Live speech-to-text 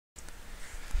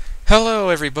Hello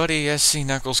everybody, SC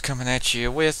Knuckles coming at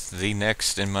you with the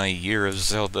next in my Year of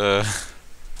Zelda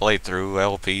playthrough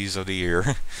LPs of the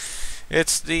year.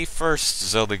 It's the first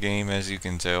Zelda game, as you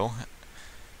can tell.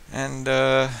 And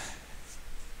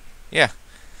yeah,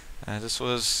 this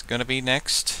was gonna be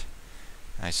next.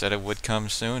 I said it would come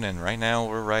soon, and right now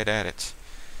we're right at it.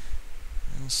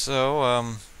 And so,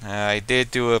 I did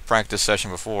do a practice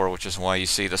session before, which is why you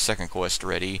see the second quest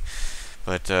ready.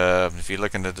 But if you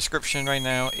look in the description right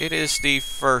now, it is the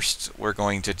first we're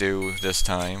going to do this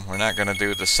time. We're not going to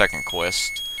do the second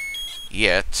quest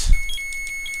yet.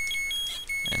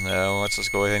 And let's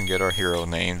just go ahead and get our hero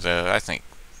names. I think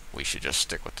we should just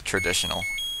stick with the traditional.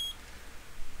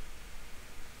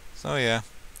 So yeah.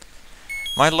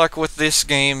 My luck with this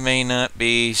game may not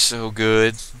be so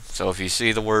good, so if you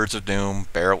see the words of doom,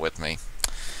 bear it with me.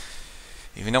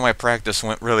 Even though my practice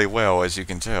went really well, as you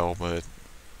can tell, but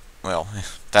well,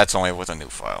 that's only with a new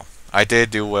file. I did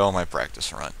do well in my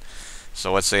practice run.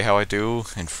 So let's see how I do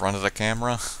in front of the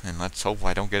camera, and let's hope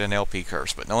I don't get an LP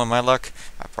curse. But knowing my luck,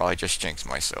 I probably just jinxed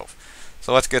myself.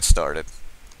 So let's get started.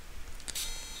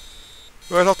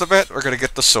 Right off the bat, we're going to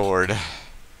get the sword.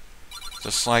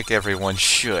 Just like everyone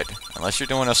should. Unless you're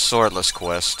doing a swordless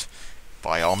quest,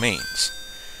 by all means.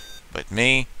 But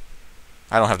me,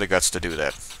 I don't have the guts to do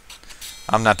that.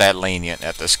 I'm not that lenient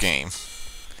at this game.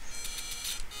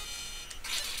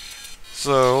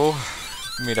 So,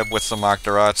 meet up with some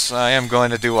Octorots. I am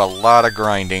going to do a lot of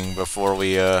grinding before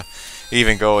we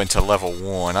even go into level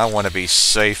 1. I want to be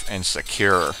safe and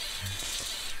secure.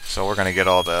 So we're going to get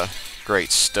all the great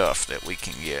stuff that we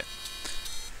can get.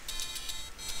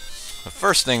 The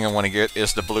first thing I want to get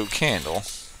is the blue candle,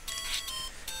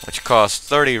 which costs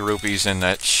 30 rupees in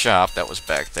that shop that was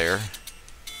back there.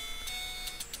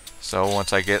 So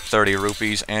once I get 30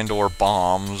 rupees and or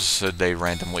bombs they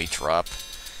randomly drop,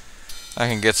 I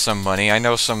can get some money. I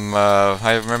know some,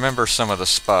 I remember some of the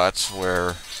spots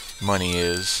where money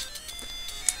is.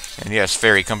 And yes,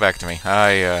 Fairy, come back to me.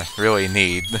 I really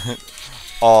need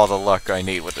all the luck I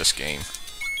need with this game.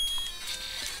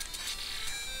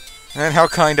 And how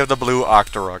kind of the blue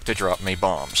Octorok to drop me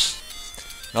bombs.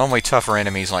 Only tougher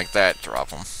enemies like that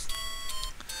drop them.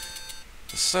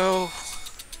 So,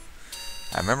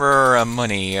 I remember a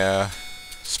money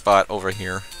spot over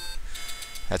here.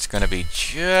 That's going to be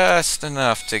just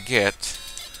enough to get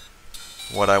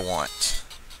what I want.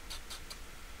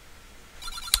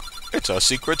 It's a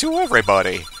secret to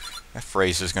everybody. That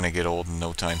phrase is going to get old in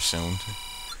no time soon.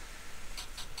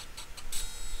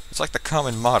 It's like the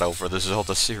common motto for the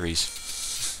Zelda series.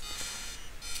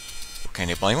 Can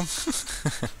you blame them?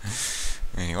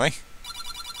 Anyway.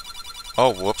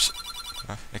 Oh, whoops.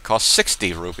 It cost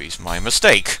 60 rupees. My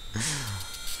mistake.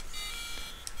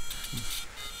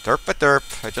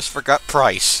 Derp-a-derp. I just forgot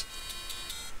price.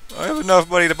 I have enough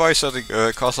money to buy something.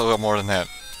 It costs a little more than that.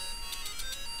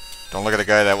 Don't look at the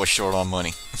guy that was short on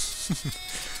money.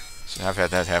 So I've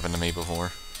had that happen to me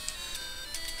before.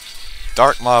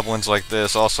 Dark moblins like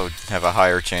this also have a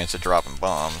higher chance of dropping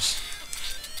bombs.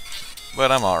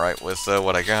 But I'm alright with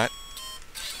what I got.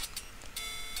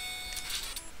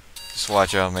 Just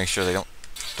watch out and make sure they don't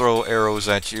throw arrows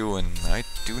at you, and I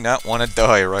do not want to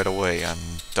die right away. I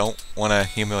don't want to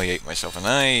humiliate myself, and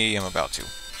I am about to.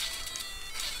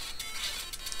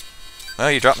 Well,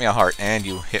 you dropped me a heart, and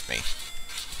you hit me.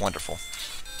 Wonderful.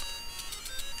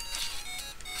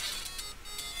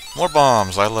 More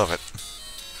bombs, I love it.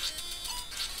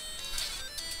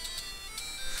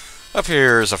 Up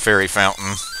here is a fairy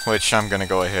fountain, which I'm going to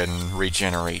go ahead and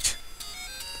regenerate.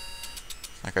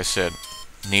 Like I said,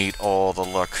 need all the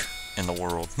luck in the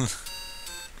world.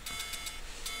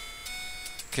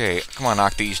 Okay, come on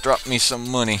Octies, drop me some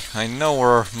money. I know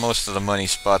where most of the money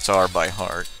spots are by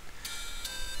heart.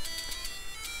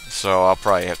 So I'll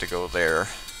probably have to go there.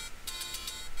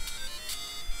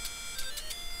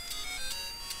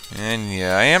 And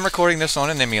yeah, I am recording this on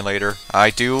an emulator. I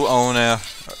do own a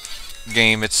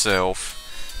game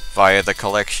itself via the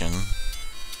collection.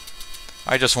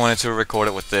 I just wanted to record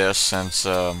it with this since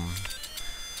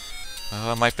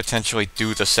I might potentially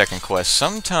do the second quest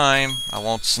sometime. I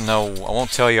won't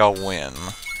tell y'all when.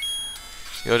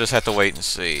 You'll just have to wait and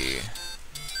see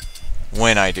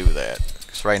when I do that.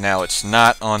 Because right now it's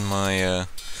not on my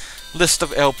list of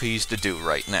LPs to do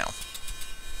right now.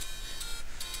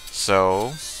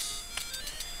 So,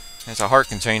 there's a heart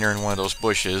container in one of those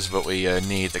bushes, but we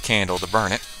need the candle to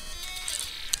burn it.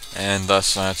 And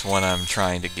thus, that's what I'm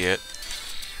trying to get.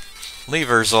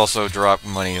 Levers also drop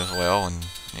money as well, and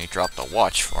they dropped a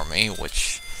watch for me,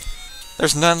 which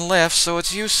there's none left, so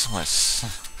it's useless.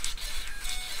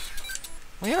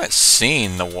 We haven't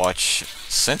seen the watch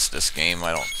since this game,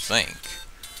 I don't think.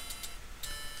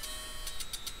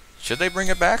 Should they bring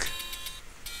it back?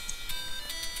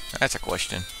 That's a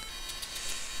question.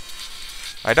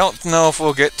 I don't know if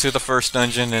we'll get to the first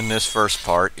dungeon in this first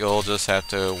part. You'll just have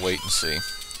to wait and see.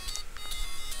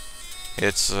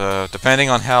 It's depending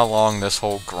on how long this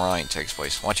whole grind takes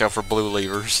place. Watch out for blue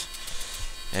levers.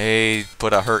 They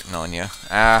put a hurting on you.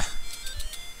 Ah.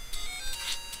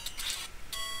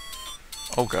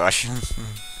 Oh gosh.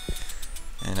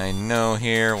 And I know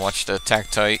here, watch the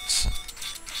Tactites.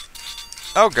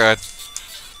 Oh god.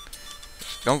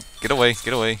 Don't, get away,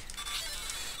 get away.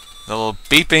 The little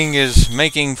beeping is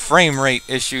making frame rate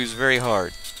issues very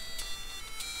hard.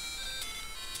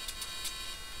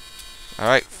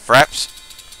 Alright, Fraps.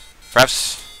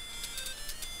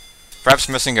 Fraps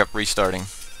messing up, restarting.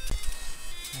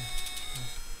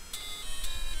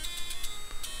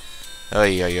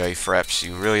 Ay, ay, ay, Fraps,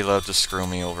 you really love to screw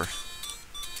me over.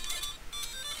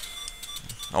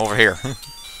 Over here.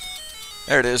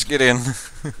 There it is, get in.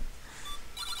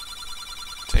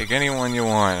 Take anyone you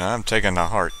want. I'm taking the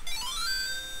heart.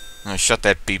 I'm gonna shut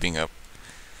that beeping up.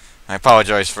 I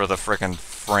apologize for the frickin'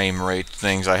 frame rate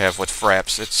things I have with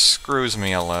Fraps. It screws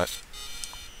me a lot.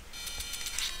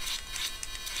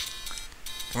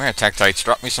 Come here, Tactites.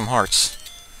 Drop me some hearts.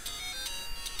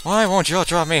 Why won't y'all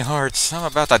drop me hearts? I'm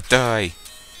about to die.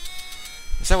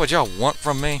 Is that what y'all want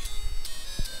from me?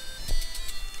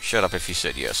 Shut up if you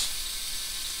said yes.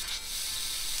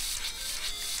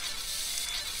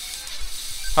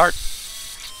 Heart.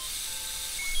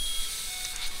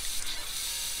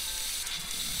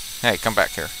 Hey, come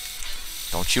back here.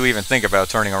 Don't you even think about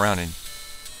turning around and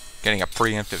getting a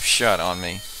preemptive shot on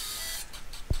me.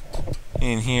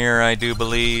 In here, I do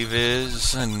believe,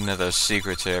 is another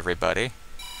secret to everybody.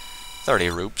 30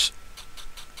 roops.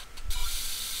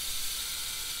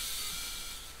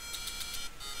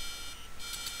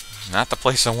 Not the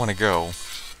place I want to go.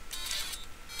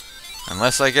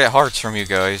 Unless I get hearts from you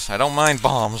guys. I don't mind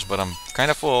bombs, but I'm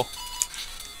kind of full.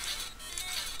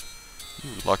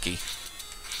 You lucky.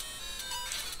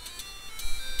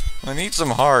 I need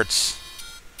some hearts.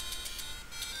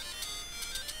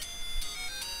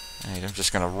 Alright, I'm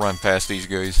just gonna run past these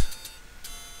guys.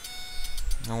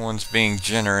 No one's being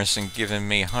generous and giving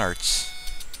me hearts.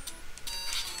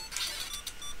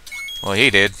 Well, he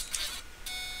did.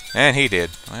 And he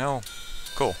did. Well,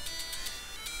 cool.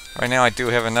 Right now I do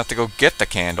have enough to go get the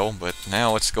candle, but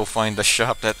now let's go find the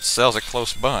shop that sells it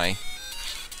close by.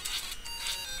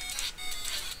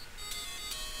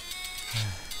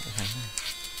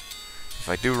 If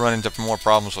I do run into more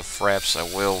problems with Fraps, I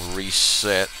will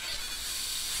reset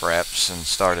Fraps and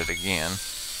start it again.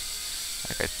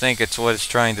 Like, I think it's what it's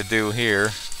trying to do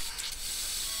here.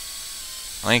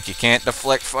 Link, you can't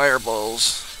deflect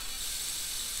fireballs.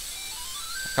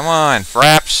 Come on,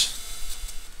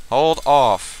 Fraps. Hold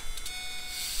off.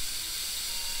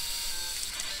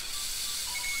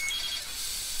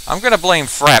 I'm gonna blame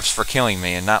Fraps for killing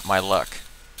me and not my luck.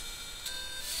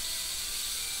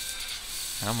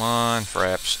 Come on,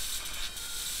 Fraps.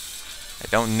 I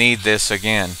don't need this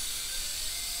again.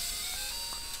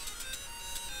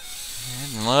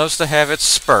 It loves to have its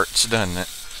spurts, doesn't it?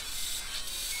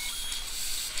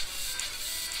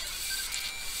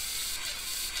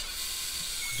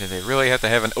 Do they really have to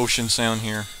have an ocean sound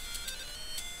here?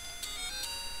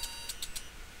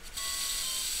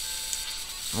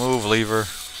 Move, lever.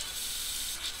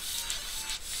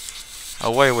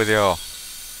 Away with y'all.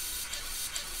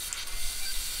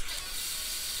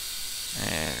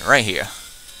 And right here.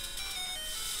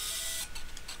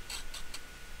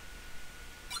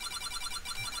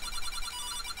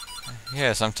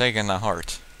 Yes, I'm taking the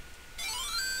heart.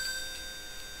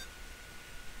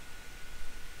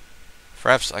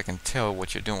 Perhaps I can tell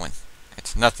what you're doing.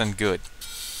 It's nothing good.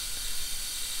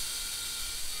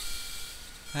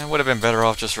 I would have been better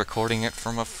off just recording it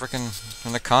from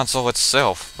from the console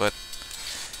itself, but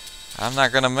I'm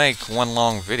not gonna make one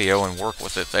long video and work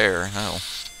with it there, no.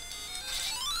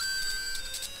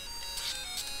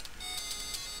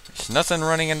 There's nothing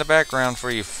running in the background for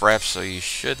you, Fraps, so you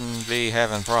shouldn't be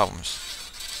having problems.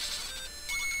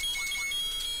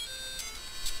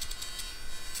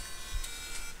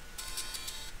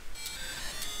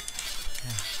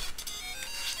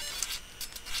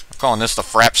 I'm calling this the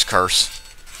Fraps curse.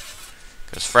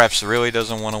 Because Fraps really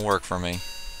doesn't want to work for me.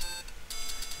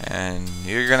 And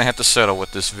you're going to have to settle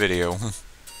with this video.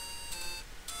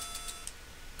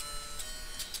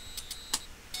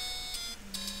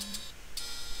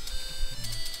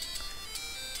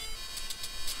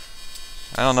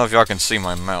 I don't know if y'all can see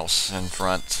my mouse in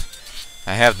front.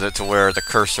 I have it to where the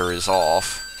cursor is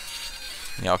off.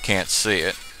 Y'all can't see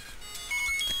it.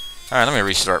 Alright, let me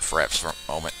restart Fraps for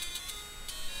a moment.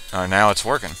 Alright, now it's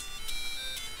working.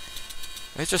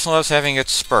 It just loves having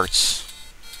its spurts.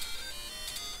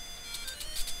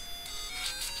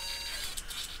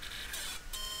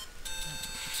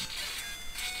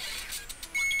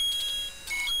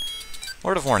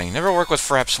 Word of warning, never work with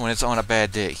Fraps when it's on a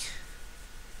bad day.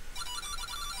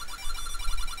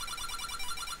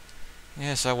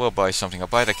 Yes, I will buy something. I'll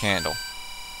buy the candle.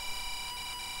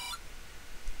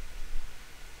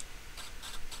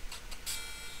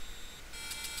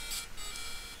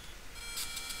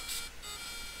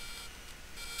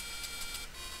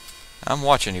 I'm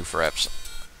watching you, Fraps.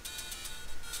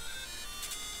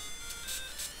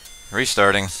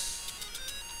 Restarting.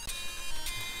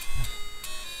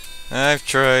 I've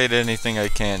tried anything I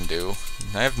can do.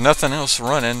 I have nothing else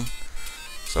running,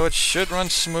 so it should run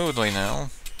smoothly now.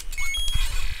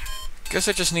 Guess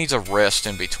it just needs a rest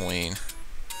in between.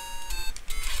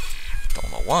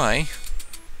 Don't know why.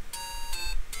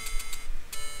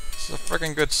 It's a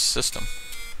freaking good system.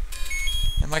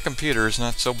 And my computer is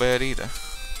not so bad either.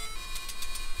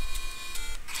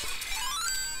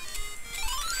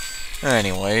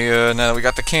 Anyway, now that we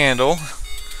got the candle,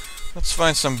 let's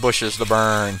find some bushes to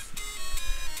burn.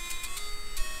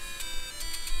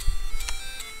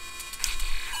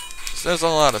 There's a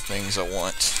lot of things I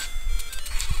want.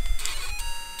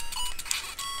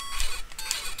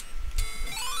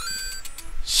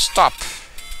 Stop!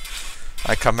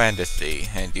 I commanded thee,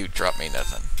 and you drop me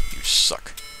nothing. You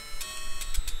suck.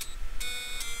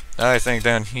 I think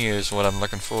down here is what I'm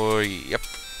looking for. Yep.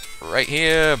 Right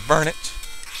here. Burn it.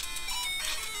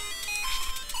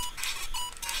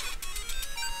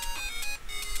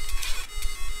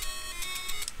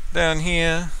 Down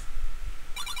here.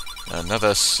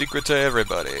 Another secret to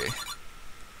everybody.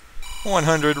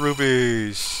 100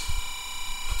 rupees.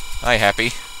 I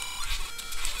happy.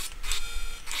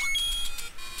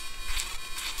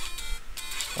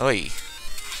 Oi.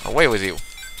 Away with you.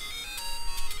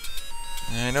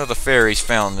 I know the fairy's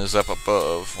fountain is up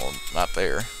above. Well, not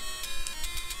there.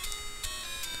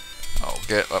 I'll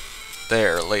get up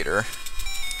there later.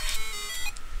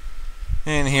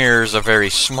 And here's a very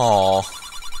small,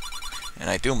 and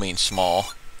I do mean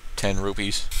small, 10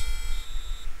 rupees.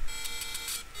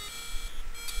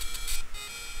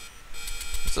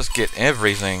 Let's just get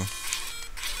everything.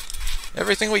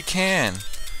 Everything we can.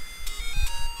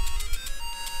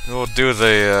 We'll do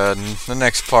the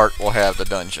next part. We'll have the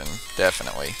dungeon,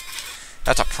 definitely.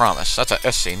 That's a promise. That's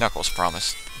a SC Knuckles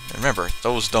promise. And remember,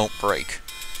 those don't break.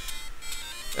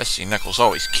 SC Knuckles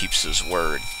always keeps his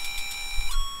word.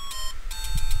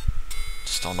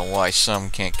 Just don't know why some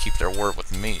can't keep their word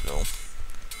with me, though.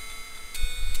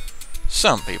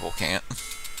 Some people can't.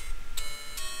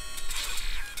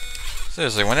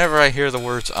 Seriously, whenever I hear the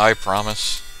words "I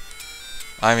promise,"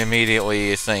 I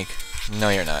immediately think, no,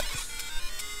 you're not.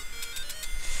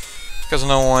 Because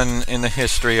no one in the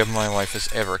history of my life has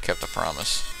ever kept a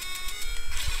promise.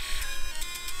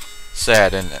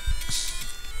 Sad, isn't it?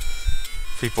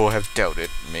 People have doubted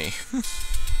me.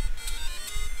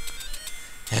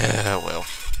 Yeah, well.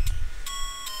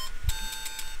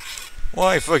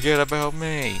 Why forget about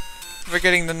me?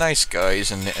 Forgetting the nice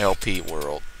guys in the LP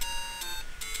world.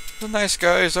 The nice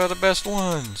guys are the best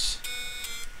ones.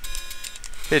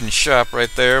 Hidden shop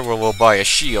right there where we'll buy a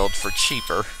shield for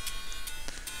cheaper.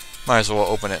 Might as well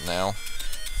open it now.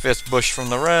 5th bush from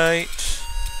the right.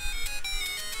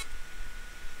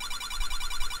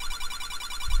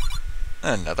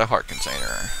 Another heart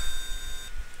container.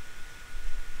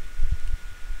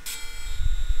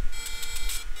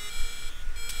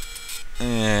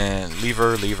 And leave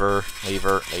her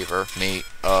me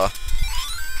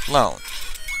alone.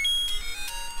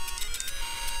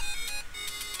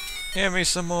 Give me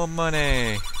some more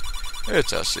money.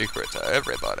 It's a secret to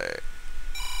everybody.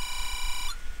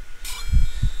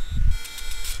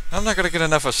 I'm not gonna get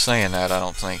enough of saying that, I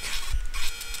don't think.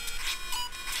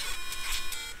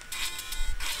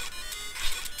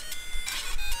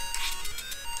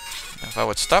 If I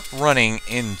would stop running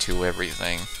into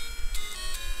everything.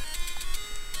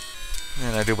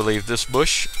 And I do believe this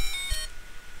bush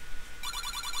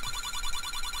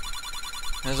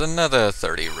has another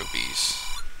 30 rupees.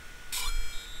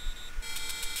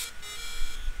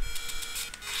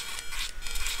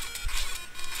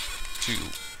 To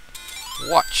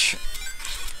watch.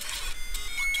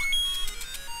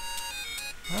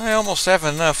 I almost have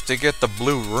enough to get the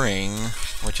blue ring,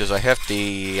 which is a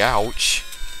hefty ouch.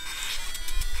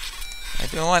 I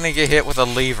don't want to get hit with a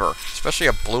lever, especially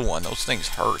a blue one. Those things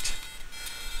hurt.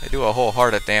 They do a whole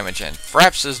heart of damage, and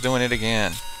Fraps is doing it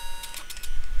again.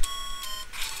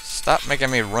 Stop making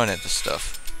me run into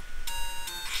stuff.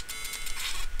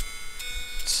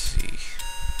 Let's see.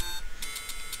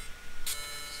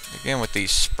 Again with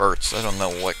these spurts, I don't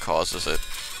know what causes it.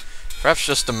 Perhaps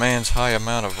just the man's high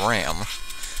amount of RAM.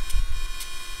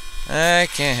 I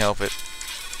can't help it.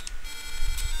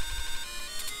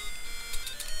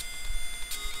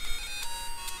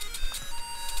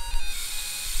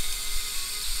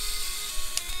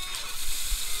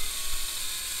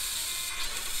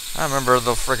 I remember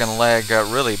the friggin' lag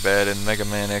got really bad in Mega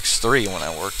Man X3 when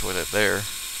I worked with it there.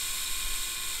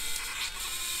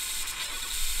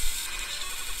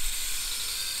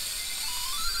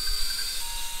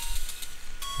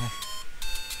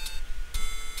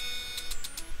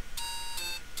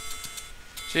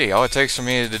 Gee, all it takes for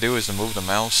me to do is to move the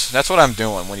mouse. That's what I'm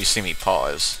doing when you see me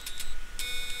pause.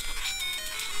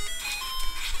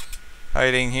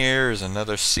 Hiding here is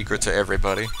another secret to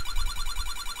everybody.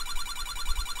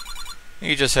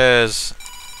 He just has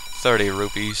 30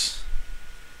 rupees.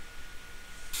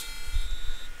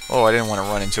 Oh, I didn't want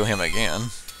to run into him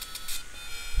again.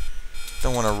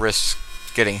 Don't want to risk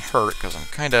getting hurt because I'm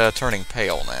kind of turning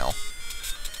pale now.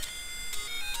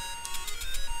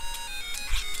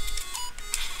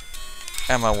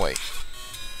 Out of my way.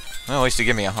 Well, at least you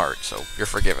give me a heart, so you're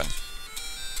forgiven.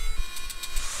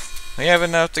 We have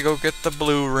enough to go get the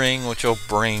blue ring, which will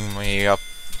bring me up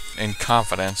in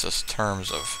confidence in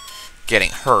terms of getting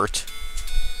hurt.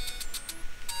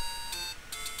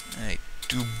 I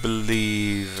do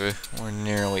believe we're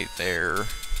nearly there.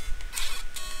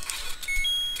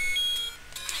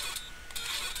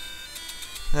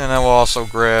 And I will also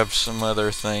grab some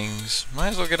other things. Might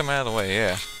as well get them out of the way,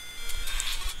 yeah.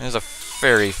 There's a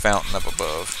fairy fountain up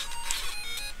above.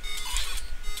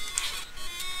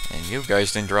 And you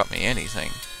guys didn't drop me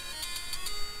anything.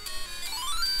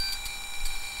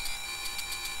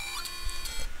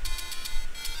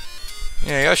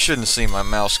 Yeah, I shouldn't see my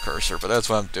mouse cursor, but that's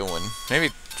what I'm doing. Maybe,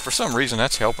 for some reason,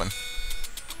 that's helping.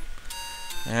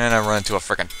 And I run into a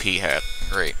frickin' pea-hat.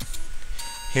 Great.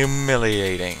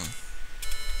 Humiliating.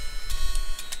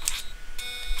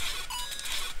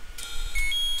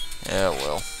 Yeah,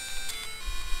 well.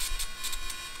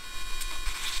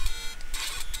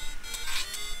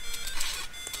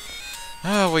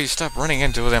 Oh, will you stop running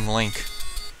into them, Link?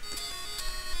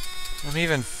 I'm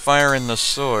even firing the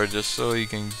sword just so you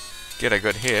can get a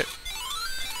good hit.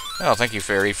 Oh, thank you,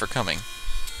 Fairy, for coming.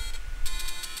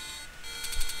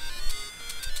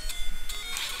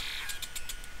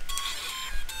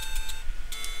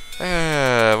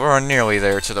 We're nearly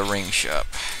there to the ring shop.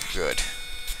 Good.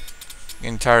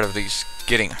 Getting tired of these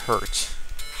getting hurt.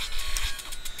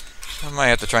 I might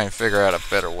have to try and figure out a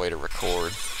better way to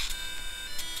record.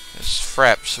 This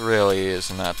Fraps really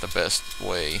is not the best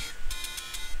way.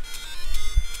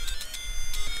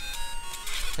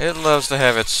 It loves to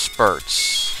have its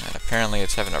spurts, and apparently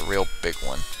it's having a real big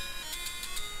one.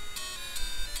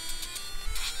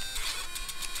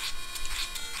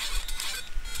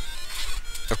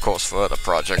 Of course, for other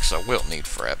projects, I will need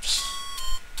Fraps.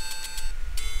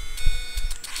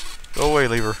 Go away,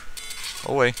 Lever.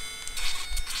 Go away.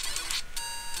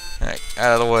 Alright,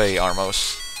 out of the way,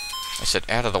 Armos. I said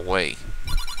out of the way.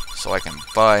 So I can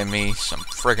buy me some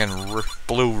friggin'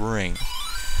 blue ring.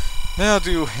 They'll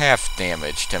do half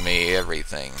damage to me,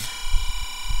 everything.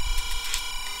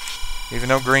 Even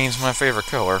though green's my favorite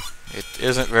color, it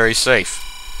isn't very safe.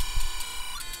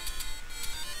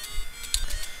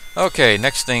 Okay,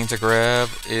 next thing to grab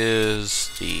is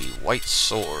the white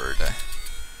sword.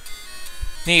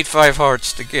 Need 5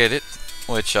 hearts to get it,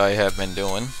 which I have been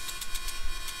doing.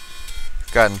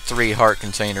 Gotten 3 heart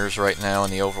containers right now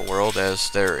in the overworld, as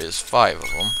there is 5 of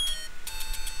them.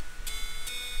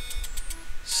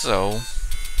 So,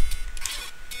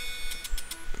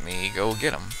 let me go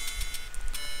get them.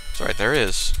 That's right, there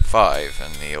is 5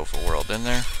 in the overworld, isn't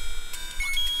there?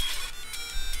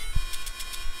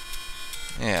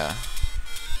 Yeah.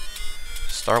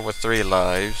 Start with 3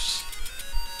 lives.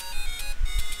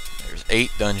 There's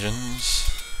 8 dungeons.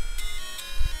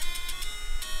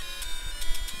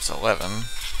 It's 11.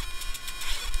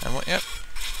 And what? Yep.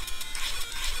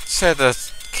 Just had to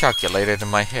calculate it in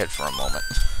my head for a moment.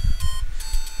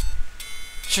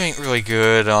 Which ain't really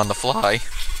good on the fly.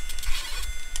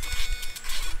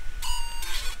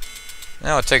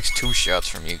 Now it takes 2 shots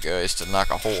from you guys to knock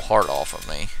a whole heart off of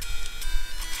me.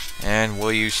 And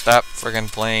will you stop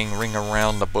friggin' playing Ring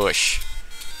Around the Bush?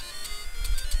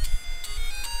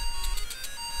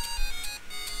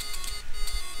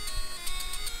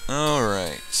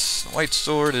 Alright, white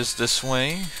sword is this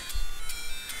way.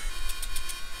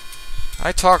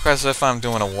 I talk as if I'm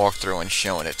doing a walkthrough and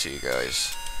showing it to you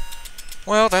guys.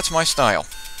 Well, that's my style.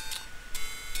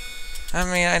 I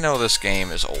mean, I know this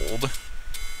game is old.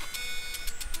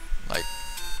 Like,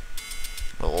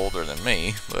 a little older than than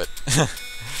me, but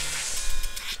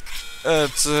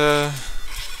it's I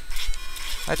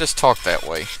just talk that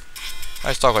way. I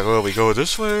just talk like, well, we go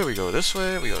this way, we go this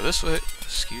way, we go this way.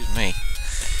 Excuse me.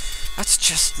 That's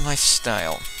just my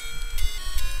style.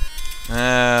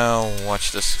 Now,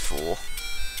 watch this fool.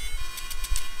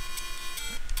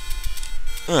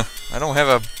 I don't have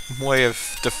a way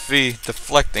of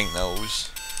deflecting those.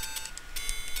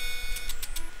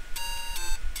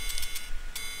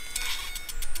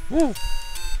 Woo!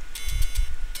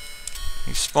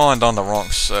 He spawned on the wrong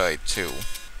side, too.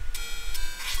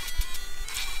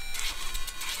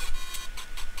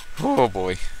 Oh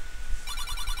boy.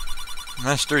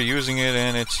 Master using it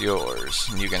and it's yours.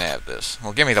 And you can have this.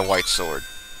 Well, give me the white sword.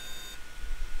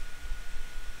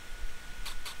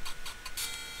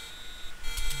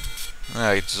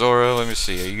 Alright, Zora, let me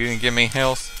see. Are you gonna give me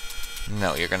health?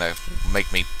 No, you're gonna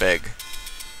make me beg.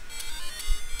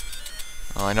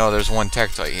 Oh, I know there's one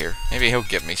Tektite here. Maybe he'll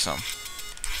give me some.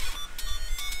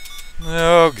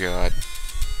 Oh, God.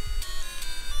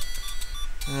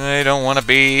 I don't want to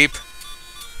beep.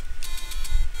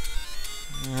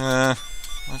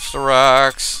 Watch the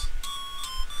rocks.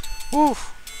 Woo!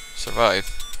 Survived.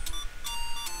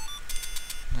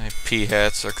 My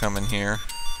P-hats are coming here.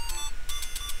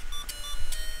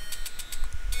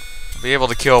 I'll be able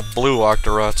to kill blue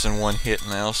Octorots in one hit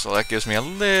now, so that gives me a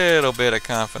little bit of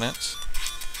confidence.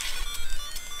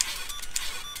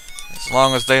 As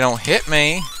long as they don't hit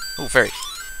me. Ooh, fairy.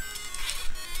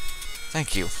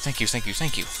 Thank you, thank you, thank you,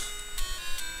 thank you.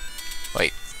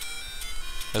 Wait.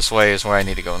 This way is where I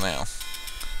need to go now.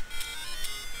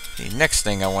 The next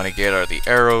thing I want to get are the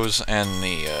arrows and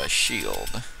the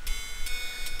shield.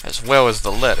 As well as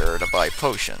the letter to buy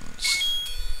potions.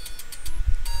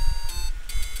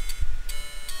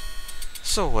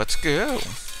 So let's go.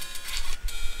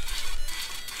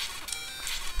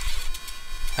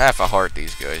 Half a heart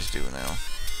these guys do now.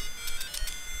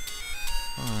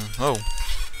 Oh.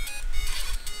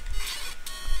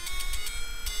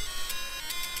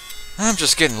 I'm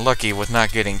just getting lucky with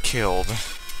not getting killed.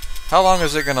 How long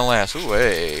is it gonna last? Ooh,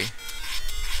 hey.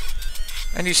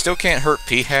 And you still can't hurt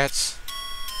P-hats?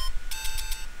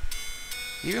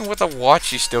 Even with a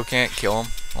watch, you still can't kill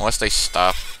them. Unless they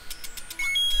stop.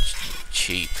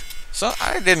 Cheap. So,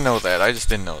 I didn't know that. I just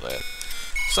didn't know that.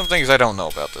 Some things I don't know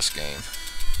about this game.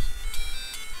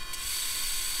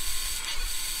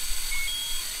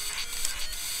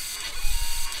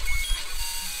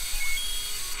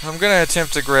 I'm gonna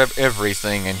attempt to grab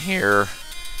everything in here.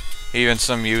 Even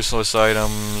some useless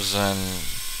items and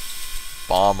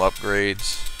bomb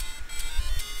upgrades.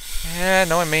 Yeah,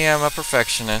 knowing me, I'm a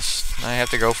perfectionist. I have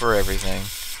to go for everything.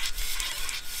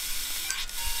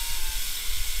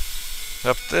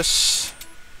 Up this.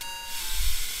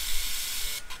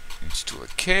 Leads to a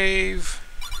cave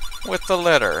with the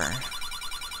letter.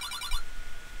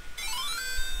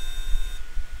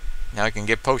 Now I can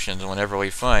get potions whenever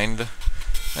we find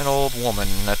an old woman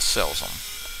that sells them.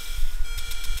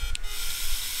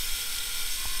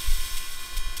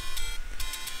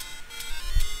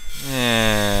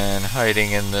 And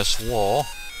hiding in this wall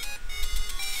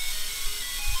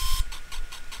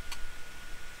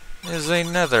is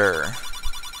another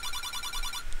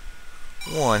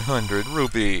 100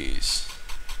 rupees.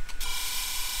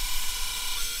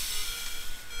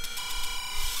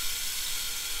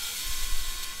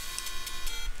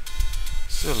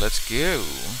 So let's go.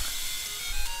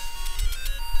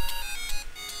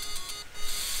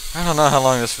 I don't know how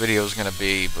long this video is gonna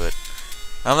be, but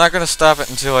I'm not gonna stop it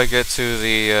until I get to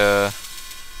the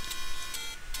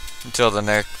until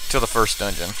the first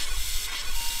dungeon.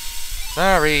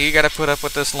 Sorry, you gotta put up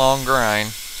with this long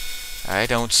grind. I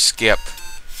don't skip.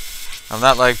 I'm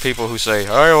not like people who say,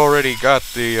 I already got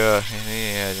the yeah.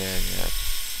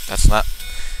 That's not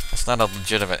a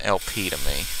legitimate LP to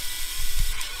me.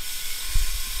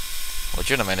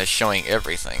 Legitimate is showing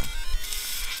everything.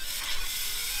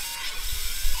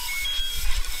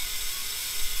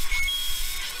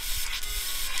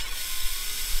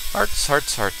 Hearts,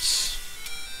 hearts, hearts.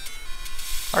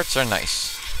 Hearts are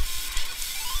nice.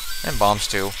 And bombs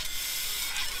too.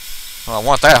 Well, I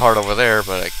want that heart over there,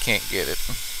 but I can't get it.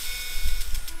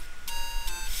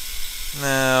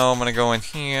 Now I'm gonna go in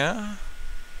here.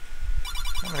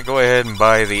 I'm gonna go ahead and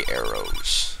buy the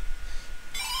arrows.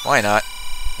 Why not?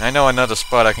 I know another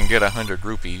spot I can get 100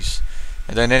 rupees.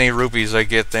 And then any rupees I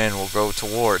get then will go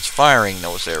towards firing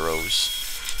those arrows.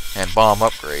 And bomb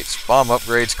upgrades. Bomb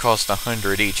upgrades cost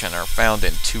 100 each and are found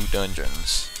in 2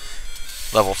 dungeons.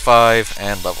 Level 5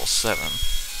 and level 7.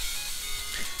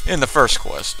 In the first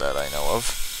quest that I know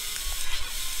of.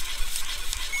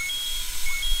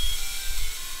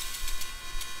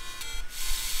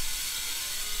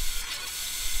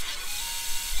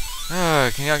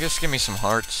 Can y'all just give me some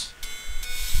hearts?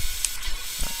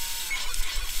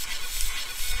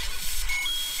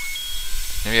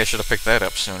 Maybe I should have picked that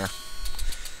up sooner.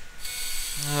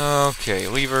 Okay,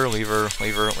 lever, lever,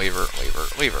 lever, lever, lever,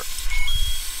 lever.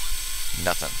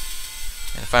 Nothing.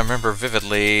 And if I remember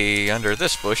vividly, under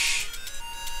this bush,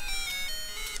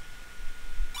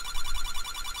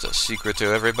 it's a secret to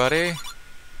everybody,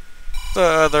 the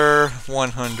other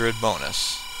 100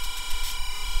 bonus.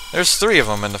 There's 3 of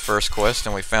them in the first quest,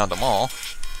 and we found them all.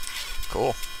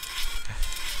 Cool.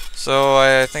 So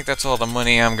I think that's all the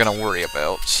money I'm gonna worry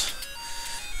about.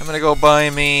 I'm gonna go buy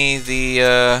me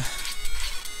the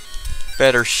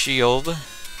better shield,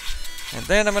 and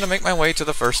then I'm gonna make my way to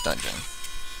the first dungeon.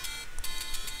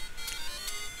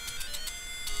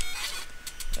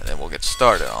 And then we'll get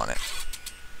started on it.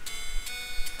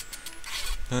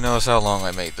 Who knows how long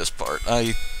I made this part?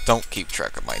 I don't keep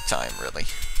track of my time, really.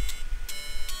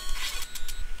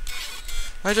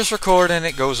 I just record and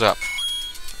it goes up.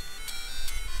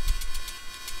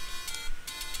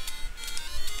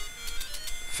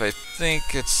 If I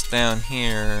think it's down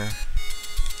here...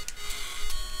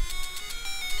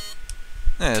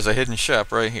 There's a hidden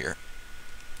shop right here.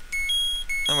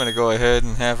 I'm gonna go ahead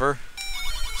and have her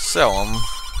sell them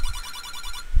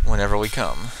whenever we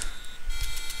come.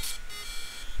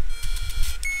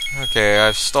 Okay,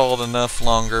 I've stalled enough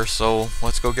longer, so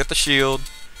let's go get the shield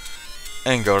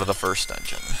and go to the first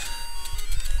dungeon.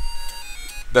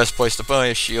 Best place to buy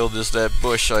a shield is that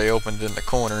bush I opened in the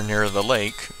corner near the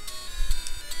lake.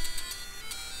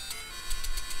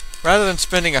 Rather than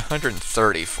spending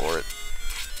 130 for it.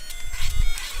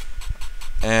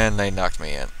 And they knocked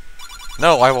me in.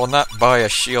 No, I will not buy a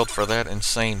shield for that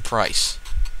insane price.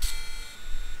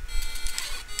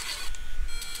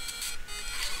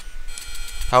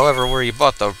 However, where you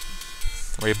bought the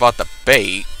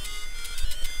bait,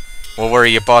 well, where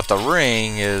you bought the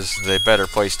ring is the better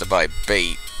place to buy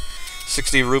bait.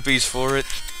 60 rupees for it.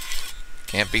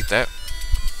 Can't beat that.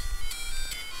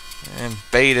 And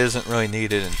bait isn't really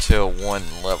needed until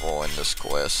 1 level in this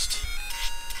quest.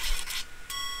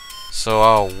 So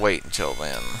I'll wait until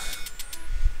then.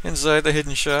 Inside the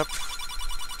hidden shop,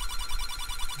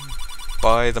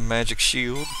 buy the magic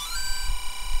shield.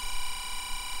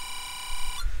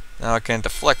 Now I can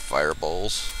deflect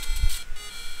fireballs,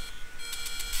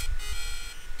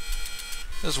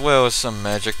 as well as some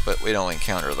magic, but we don't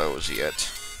encounter those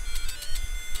yet.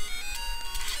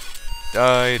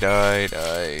 Die, die,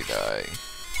 die, die.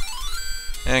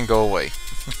 And go away.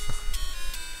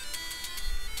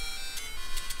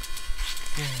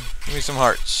 Give me some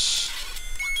hearts.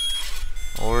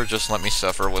 Or just let me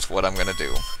suffer with what I'm gonna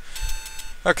do.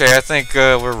 Okay, I think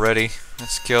we're ready.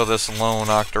 Let's kill this lone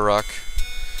Octorok.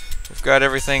 We've got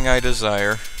everything I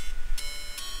desire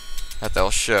that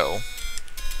they'll show.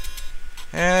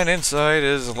 And inside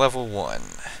is level 1.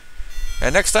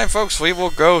 And next time, folks, we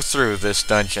will go through this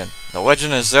dungeon. The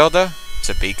Legend of Zelda,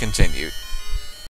 to be continued.